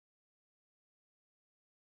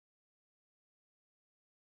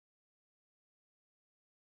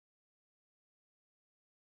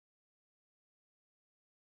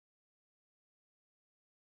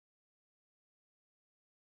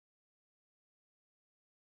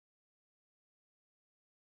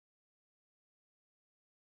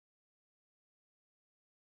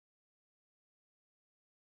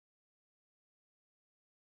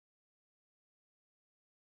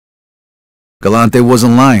Galante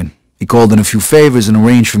wasn't lying. He called in a few favors and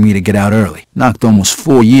arranged for me to get out early. Knocked almost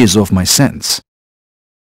 4 years off my sentence.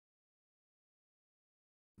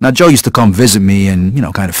 Now, Joe used to come visit me and,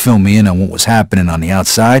 kind of fill me in on what was happening on the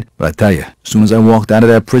outside. But I tell you, as soon as I walked out of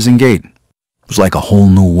that prison gate, it was like a whole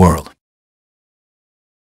new world.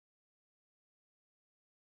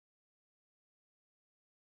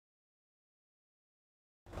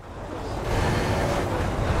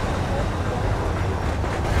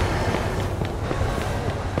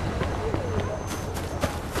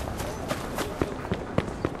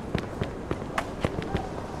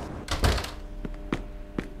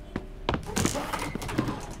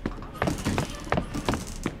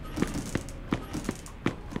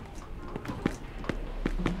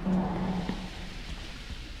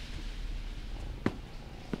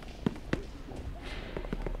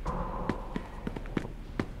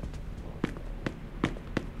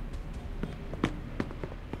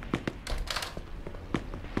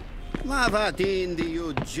 Mavatindi,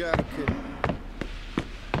 you jerk.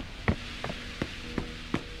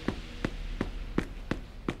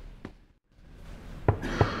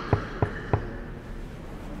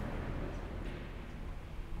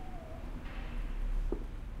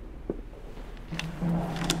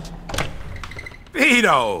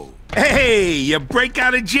 Vito! Hey, you break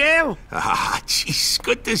out of jail? Ah, jeez,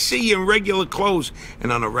 good to see you in regular clothes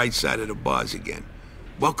and on the right side of the bars again.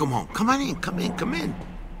 Welcome home. Come on in, come in.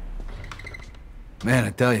 Man,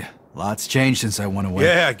 I tell you, lots changed since I went away.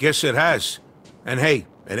 Yeah, I guess it has. And hey,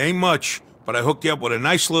 it ain't much, but I hooked you up with a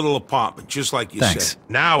nice little apartment, just like you Thanks. said.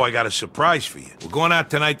 Now I got a surprise for you. We're going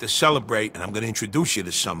out tonight to celebrate, and I'm going to introduce you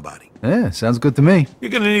to somebody. Yeah, sounds good to me.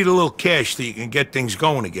 You're going to need a little cash so you can get things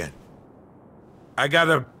going again. I got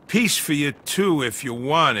a piece for you, too, if you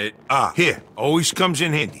want it. Ah, here. Always comes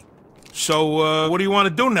in handy. So, what do you want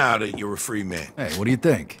to do now that you're a free man? Hey, what do you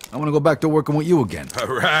think? I want to go back to working with you again. All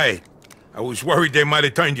right. I was worried they might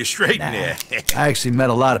have turned you straight in there. I actually met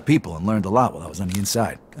a lot of people and learned a lot while I was on the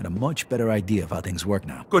inside. Got a much better idea of how things work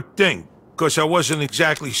now. Good thing, because I wasn't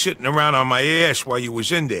exactly sitting around on my ass while you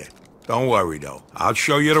was in there. Don't worry, though. I'll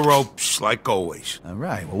show you the ropes, like always. All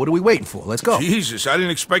right, well, what are we waiting for? Let's go. Jesus, I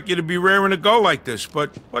didn't expect you to be raring to go like this,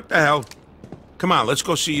 but what the hell? Come on, let's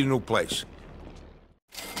go see your new place.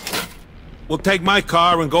 We'll take my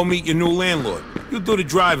car and go meet your new landlord. You do the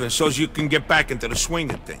driving so you can get back into the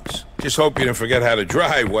swing of things. Just hope you didn't forget how to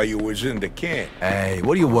drive while you was in the camp. Hey,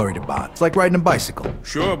 what are you worried about? It's like riding a bicycle.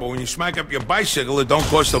 Sure, but when you smack up your bicycle, it don't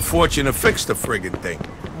cost a fortune to fix the friggin' thing.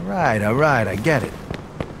 All right, I get it.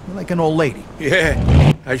 You're like an old lady.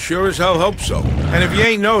 Yeah, I sure as hell hope so. And if you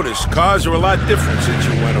ain't noticed, cars are a lot different since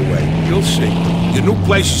you went away. You'll see. Your new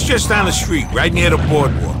place is just down the street, right near the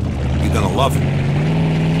boardwalk. You're gonna love it.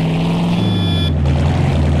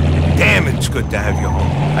 Damn, it's good to have you home.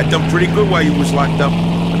 I done pretty good while you was locked up.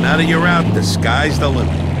 But now that you're out, the sky's the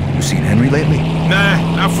limit. You seen Henry lately?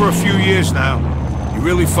 Nah, not for a few years now. You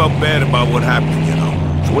really felt bad about what happened, you know.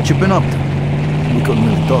 So what you been up to? We couldn't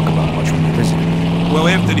really talk about much when you visited. Well,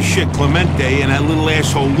 after the shit Clemente and that little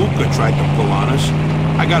asshole Luca tried to pull on us,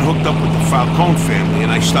 I got hooked up with the Falcone family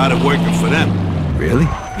and I started working for them. Really?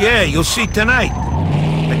 Yeah, you'll see tonight.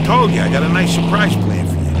 I told you I got a nice surprise plan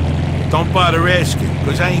for you. Don't bother asking,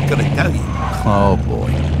 because I ain't gonna tell you. Oh,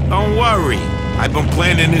 boy. Don't worry. I've been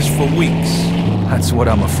planning this for weeks. That's what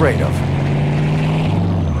I'm afraid of.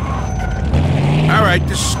 All right,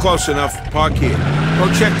 this is close enough. Park here.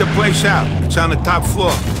 Go check the place out. It's on the top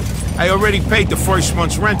floor. I already paid the first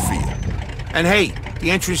month's rent for you. And hey,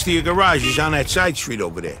 the entrance to your garage is on that side street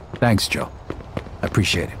over there. Thanks, Joe. I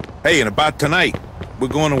appreciate it. Hey, and about tonight, we're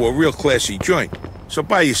going to a real classy joint. So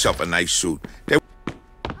buy yourself a nice suit.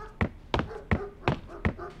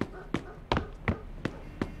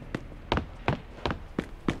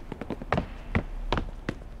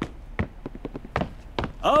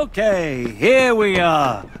 Okay, here we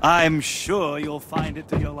are. I'm sure you'll find it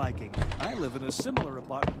to your liking. I live in a similar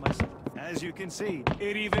apartment myself. As you can see,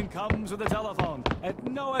 it even comes with a telephone at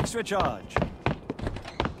no extra charge.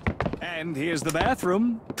 And here's the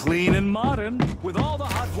bathroom, clean and modern, with all the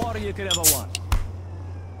hot water you could ever want.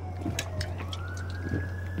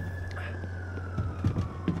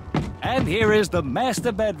 And here is the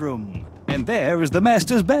master bedroom. And there is the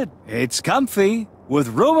master's bed. It's comfy, with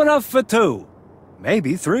room enough for 2.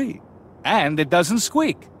 Maybe 3. And it doesn't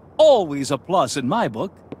squeak. Always a plus in my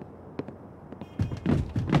book.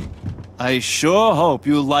 I sure hope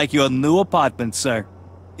you like your new apartment, sir.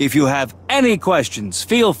 If you have any questions,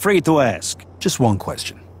 feel free to ask. Just one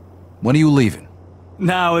question. When are you leaving?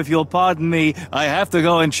 Now, if you'll pardon me, I have to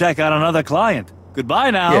go and check out another client.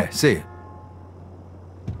 Goodbye now. Yeah, see you.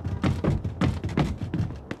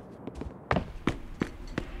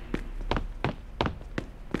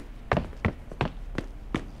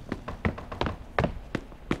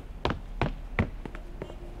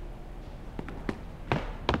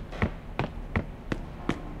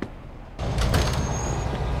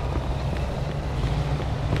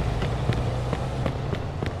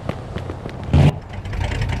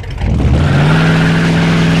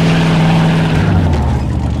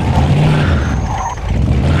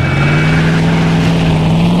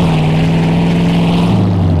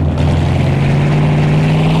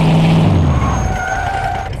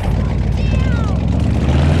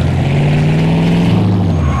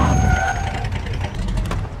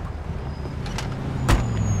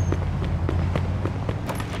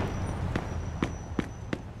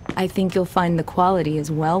 I think you'll find the quality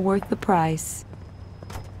is well worth the price.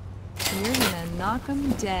 You're gonna knock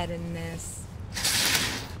 'em dead in this.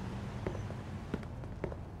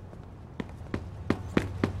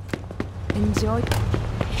 Enjoy.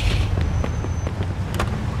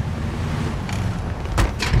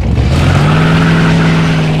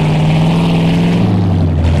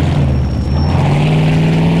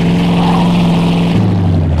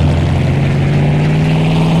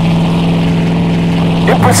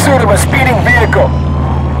 In pursuit of a speeding vehicle.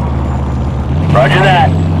 Roger that.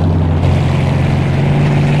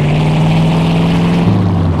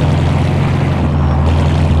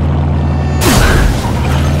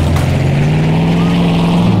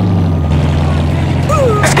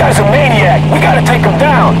 This guy's a maniac. We gotta take him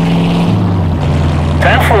down.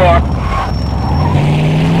 10-4.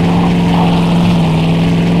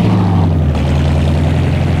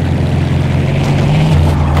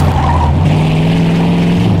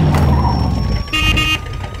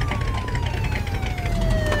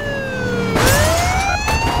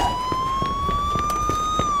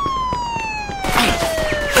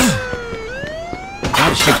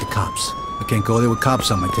 Shake the cops. I can't go there with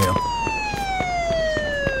cops on my tail.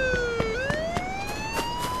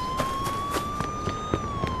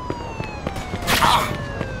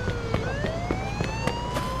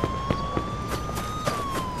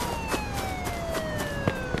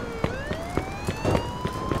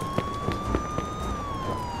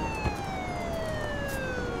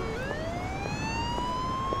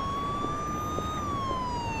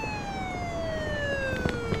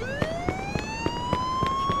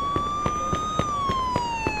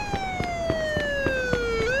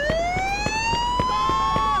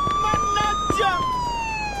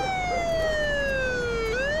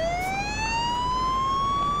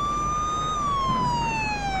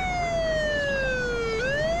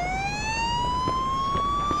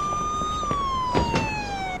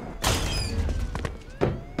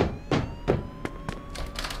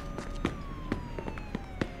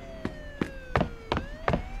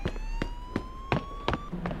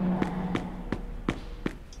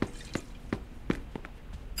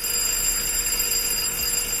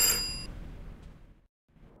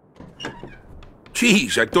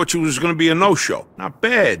 Jeez, I thought you was gonna be a no-show. Not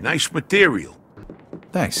bad, nice material.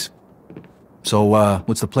 Thanks. So,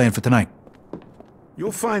 what's the plan for tonight?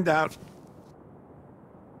 You'll find out.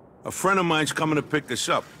 A friend of mine's coming to pick us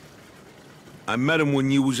up. I met him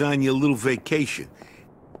when you was on your little vacation.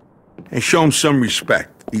 And show him some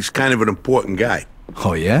respect. He's kind of an important guy.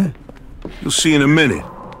 Oh, yeah? You'll see in a minute.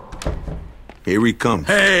 Here he comes.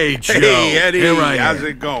 Hey, Joe. Hey, Eddie. Here I am. How's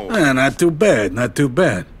it going? Not too bad, not too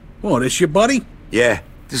bad. Oh, this your buddy? Yeah,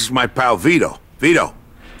 this is my pal Vito. Vito,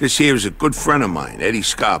 this here is a good friend of mine, Eddie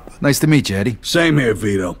Scarpa. Nice to meet you, Eddie. Same here,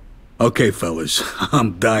 Vito. Okay, fellas,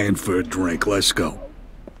 I'm dying for a drink. Let's go.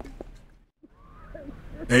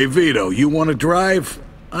 Hey, Vito, you want to drive?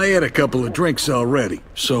 I had a couple of drinks already.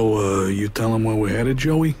 So, you tell him where we're headed,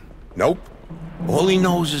 Joey? Nope. All he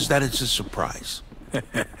knows is that it's a surprise.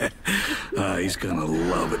 He's gonna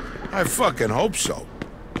love it. I fucking hope so.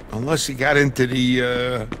 Unless he got into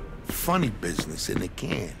the, funny business in the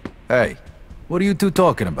can. Hey, what are you two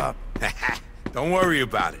talking about? Don't worry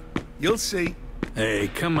about it. You'll see. Hey,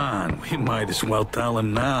 come on. We might as well tell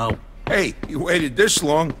him now. Hey, you waited this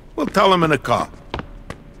long. We'll tell him in the car.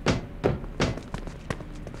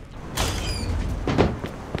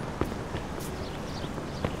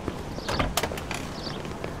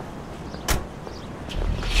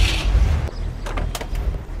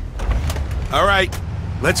 All right,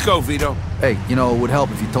 let's go, Vito. Hey, you know, it would help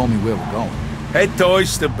if you told me where we're going. Head to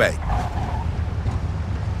Oyster Bay.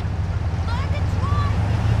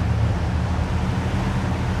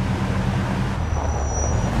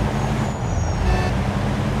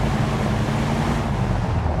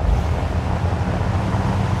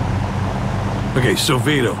 Okay, so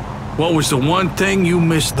Vito, what was the one thing you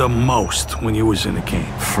missed the most when you was in the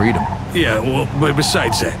can? Freedom. Yeah, well, but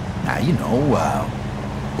besides that. Nah, you know,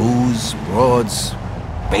 booze, broads,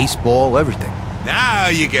 baseball, everything. Now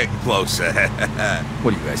you're getting closer.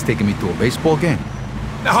 What are you guys taking me to a baseball game?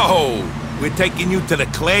 No, we're taking you to the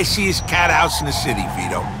classiest cat house in the city,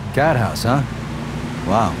 Vito. Cat house, huh?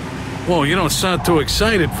 Wow. Whoa, you don't sound too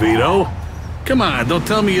excited, Vito. Come on, don't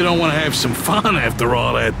tell me you don't want to have some fun after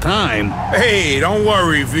all that time. Hey, don't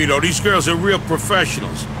worry, Vito. These girls are real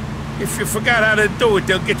professionals. If you forgot how to do it,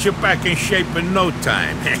 they'll get you back in shape in no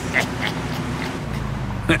time.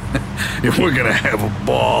 If we're gonna have a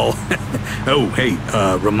ball. Oh, hey,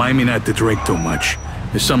 remind me not to drink too much.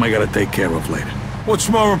 There's something I gotta take care of later. What's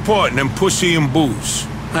more important than pussy and booze?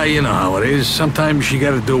 You know how it is. Sometimes you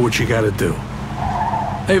gotta do what you gotta do.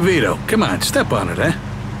 Hey, Vito, come on, step on it, eh?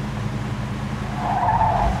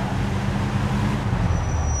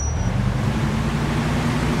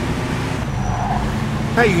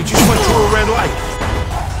 Hey, you just went through a red light.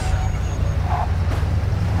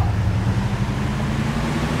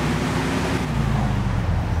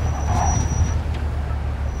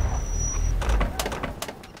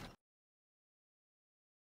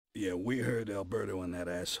 Yeah, we heard Alberto and that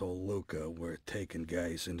asshole Luca were taking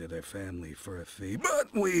guys into their family for a fee,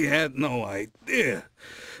 but we had no idea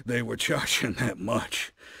they were charging that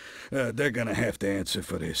much. They're gonna have to answer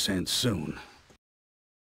for their sins soon.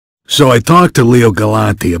 So I talked to Leo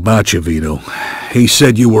Galante about you, Vito. He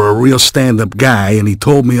said you were a real stand-up guy, and he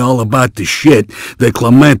told me all about the shit that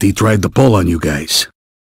Clemente tried to pull on you guys.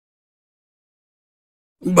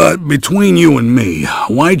 But between you and me,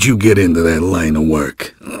 why'd you get into that line of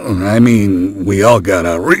work? I mean, we all got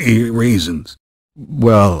our reasons.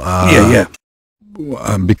 Well, Yeah.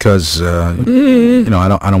 because, you know,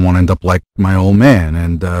 I don't want to end up like my old man,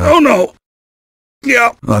 and, Oh, no.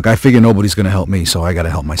 Yeah. look, I figure nobody's gonna help me, so I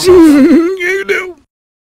gotta help myself. You do.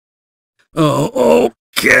 Oh,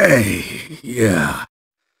 okay. Yeah.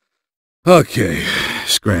 Okay,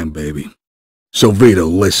 scram, baby. So, Vito,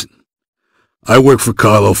 listen. I work for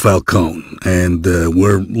Carlo Falcone, and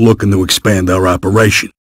we're looking to expand our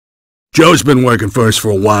operation. Joe's been working for us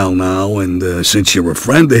for a while now, and since you're a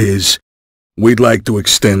friend of his, we'd like to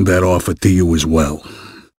extend that offer to you as well.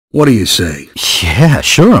 What do you say? Yeah,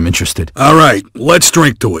 sure, I'm interested. All right, let's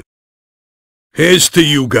drink to it. Here's to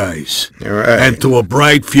you guys, All right. and to a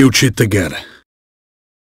bright future together.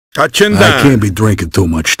 Touching I down. can't be drinking too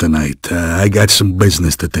much tonight. I got some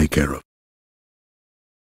business to take care of.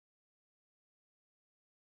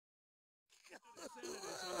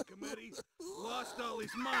 Lost all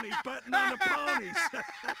his money betting on the ponies.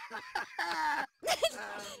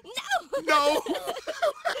 No.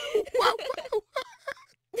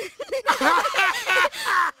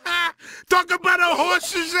 Talk about a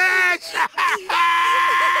horse's ass.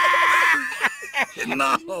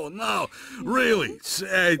 No, really.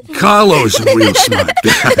 Carlo's a real smart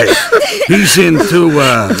guy. He's into,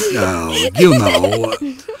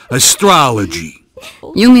 astrology.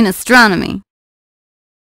 You mean astronomy?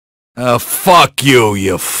 Fuck you,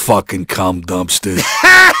 you fucking cum dumpster.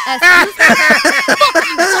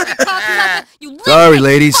 Sorry,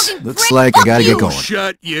 ladies. Looks like I gotta get going.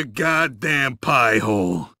 Shut your goddamn pie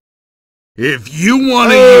hole. If you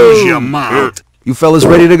want to use your mouth... You fellas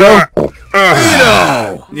ready to go?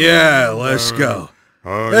 Vito! Yeah, let's go.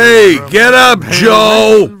 Hey, get up,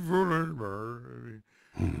 Joe!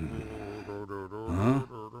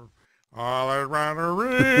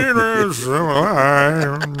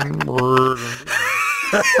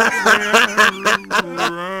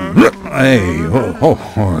 Hey,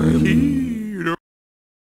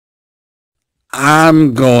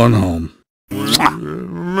 I'm going home.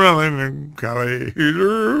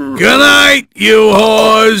 Good night, you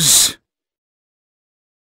whores!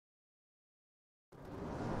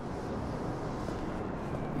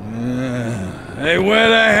 Hey, where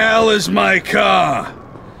the hell is my car?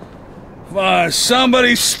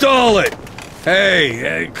 Somebody stole it!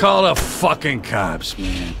 Hey, call the fucking cops,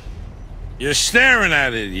 man. You're staring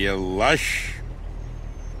at it, you lush.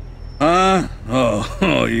 Huh?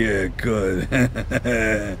 Oh yeah, good.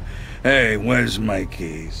 Hey, where's my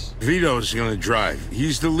keys? Vito's gonna drive.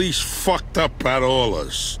 He's the least fucked up out of all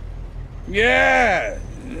us. Yeah!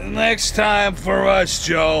 Next time for us,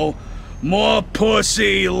 Joe. More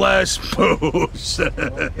pussy, less booze.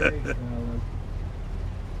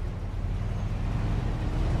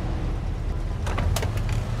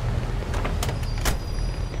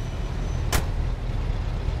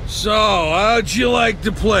 So, how'd you like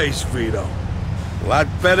the place, Vito? A lot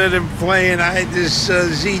better than playing hide this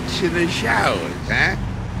Zeech in the showers, huh?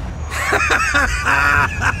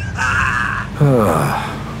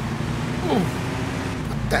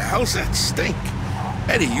 What the hell's that stink?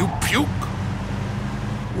 Eddie, you puke?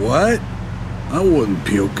 What? I wouldn't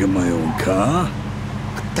puke in my own car.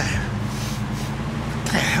 What the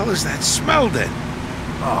hell is that smell then?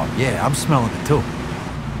 Oh, yeah, I'm smelling it too.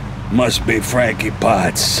 Must be Frankie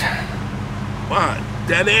Potts. What?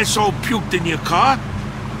 That asshole puked in your car?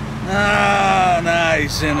 Nah,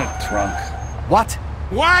 he's in a trunk. What?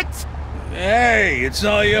 What? Hey, it's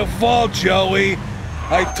all your fault, Joey.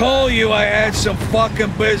 I told you I had some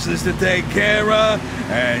fucking business to take care of,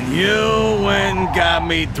 and you went and got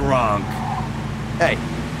me drunk. Hey,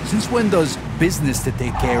 since when does business to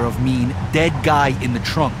take care of mean dead guy in the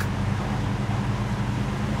trunk?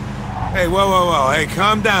 Hey, whoa. Hey,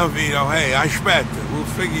 calm down, Vito. Hey, I spent it. We'll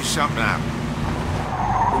figure something out.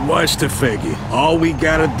 What's the figure? All we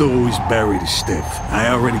gotta do is bury the stiff. I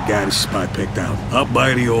already got a spot picked out, up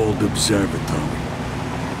by the old observatory.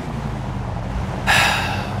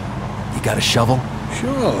 You got a shovel?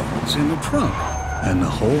 Sure, it's in the trunk. And the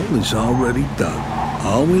hole is already dug.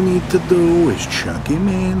 All we need to do is chuck him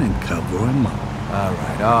in and cover him up.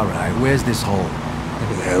 All right. Where's this hole?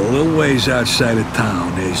 A little ways outside of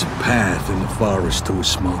town, there's a path in the forest to a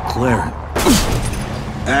small clearing.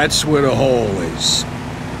 That's where the hole is.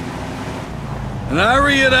 And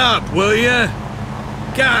hurry it up, will ya?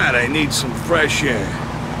 God, I need some fresh air.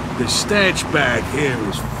 The stench back here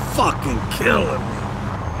is fucking killing me.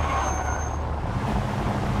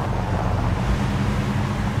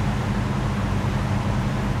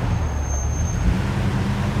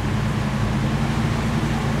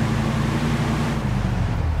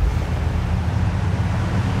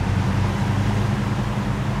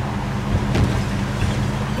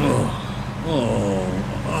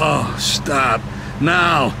 Stop.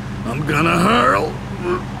 Now, I'm gonna hurl.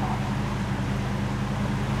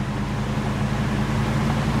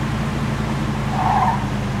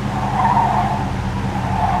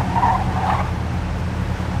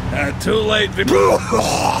 Too late,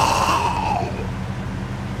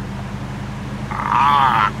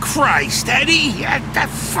 Ah, Christ, Eddie! That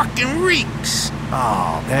fucking reeks!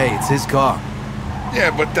 Oh, hey, it's his car. Yeah,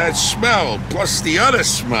 but that smell, plus the other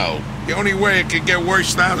smell. The only way it could get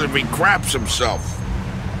worse now is if he craps himself.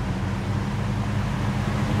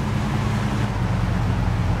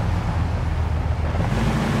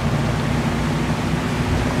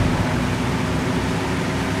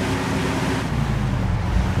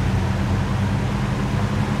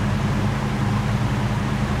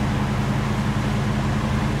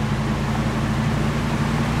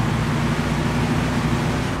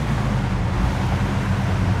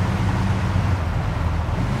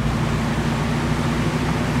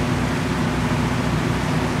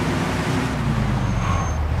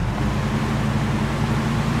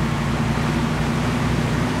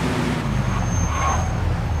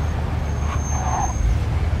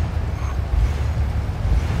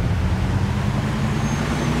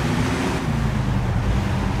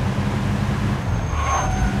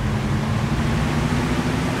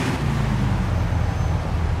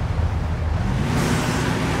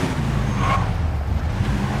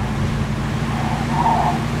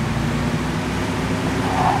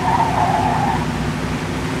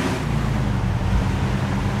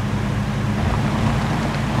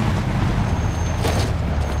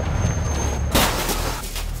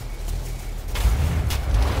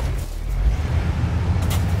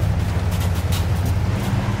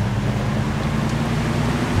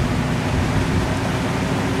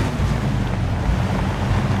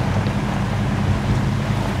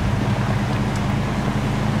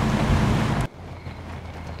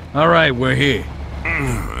 All right, we're here.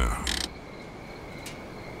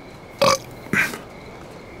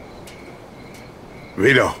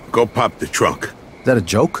 Vito, go pop the trunk. Is that a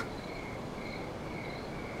joke?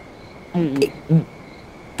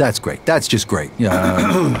 That's great. That's just great.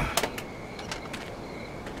 Yeah.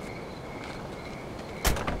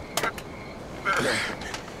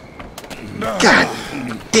 God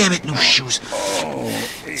damn it, new shoes.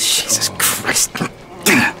 Jesus Christ.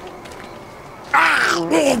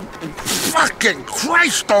 Oh, fucking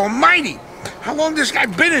Christ almighty. How long this guy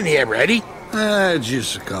been in here, Eddie?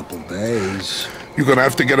 Just a couple days. You're gonna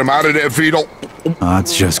have to get him out of there, Vito.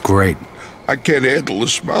 That's just great. I can't handle the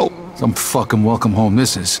smell. Some fucking welcome home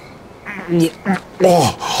this is.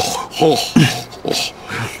 Whoa!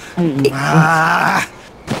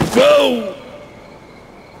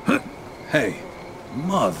 Hey,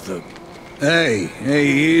 mother... Hey,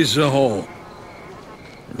 here's a hole.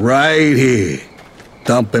 Right here.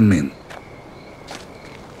 Dump him in.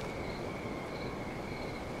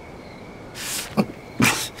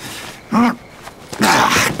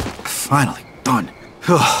 Finally, done.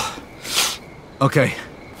 Okay.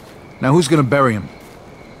 Now who's gonna bury him?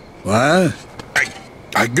 What?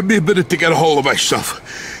 I give me a minute to get a hold of myself.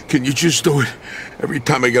 Can you just do it? Every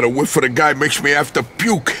time I get a whiff of the guy, makes me have to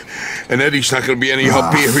puke. And Eddie's not gonna be any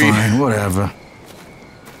help here. Fine, whatever.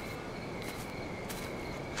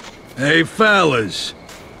 Hey, fellas.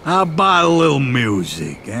 How about a little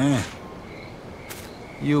music, eh?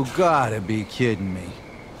 You gotta be kidding me.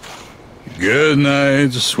 Good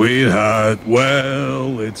night, sweetheart.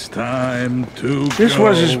 Well, it's time to This go.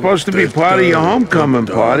 wasn't supposed to be part of your homecoming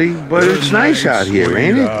party, but it's nice out here,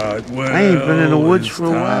 ain't it? I ain't been in the woods for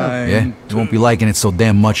a while. Yeah? You won't be liking it so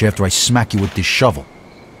damn much after I smack you with this shovel.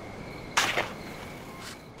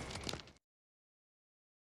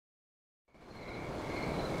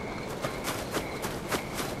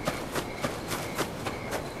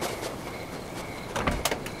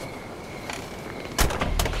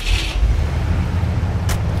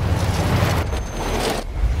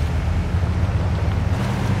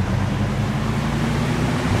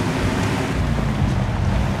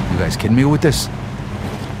 guys kidding me with this?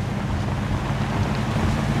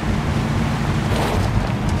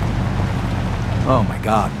 Oh my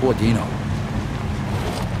God, poor Dino.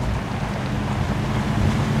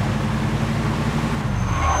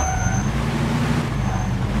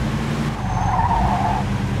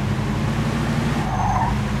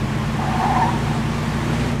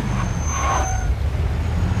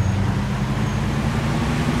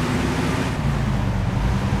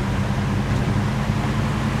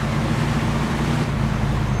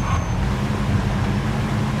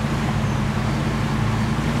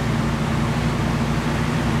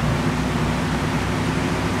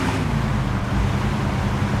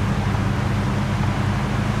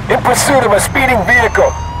 In pursuit of a speeding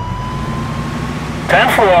vehicle.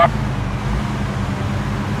 10-4.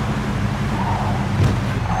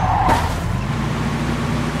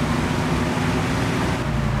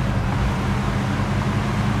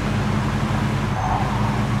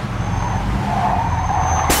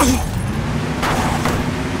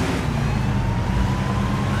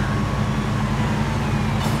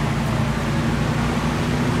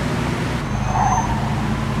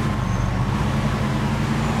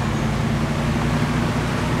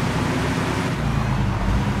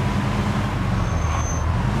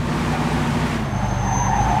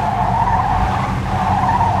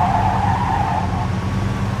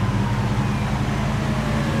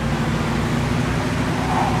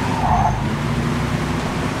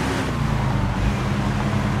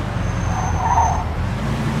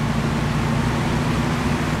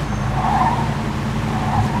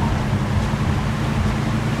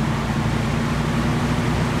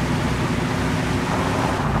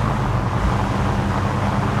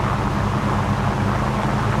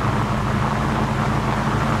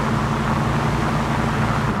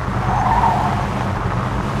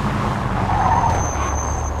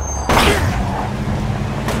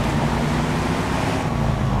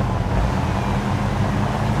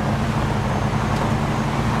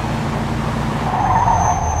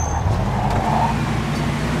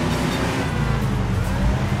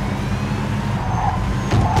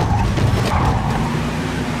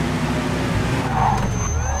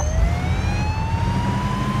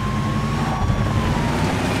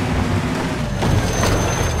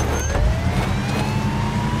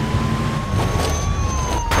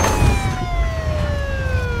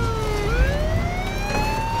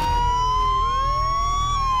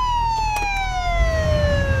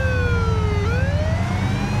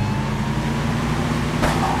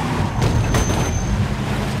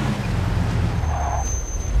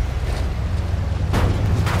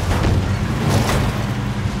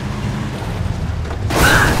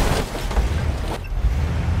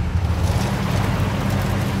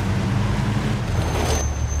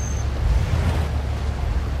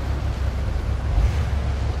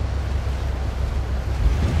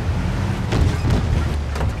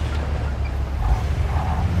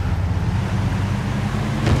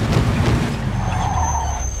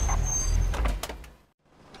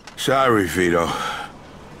 Sorry, Vito.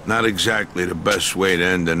 Not exactly the best way to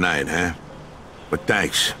end the night, huh? But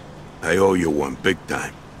thanks. I owe you one, big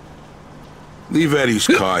time. Leave Eddie's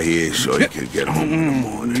car here so he can get home in the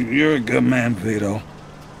morning. You're a good man, Vito.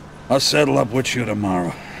 I'll settle up with you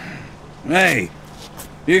tomorrow. Hey,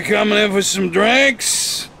 you coming in for some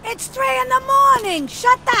drinks? It's 3 in the morning.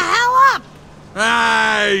 Shut the hell up.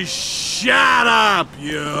 Hey, shut up,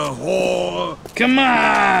 you whore. Come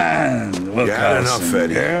on. We'll Got enough,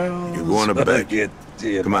 Eddie. Girls. You're going to bed. Get to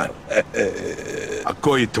you. Come on. I'll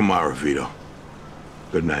call you tomorrow, Vito.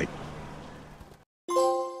 Good night.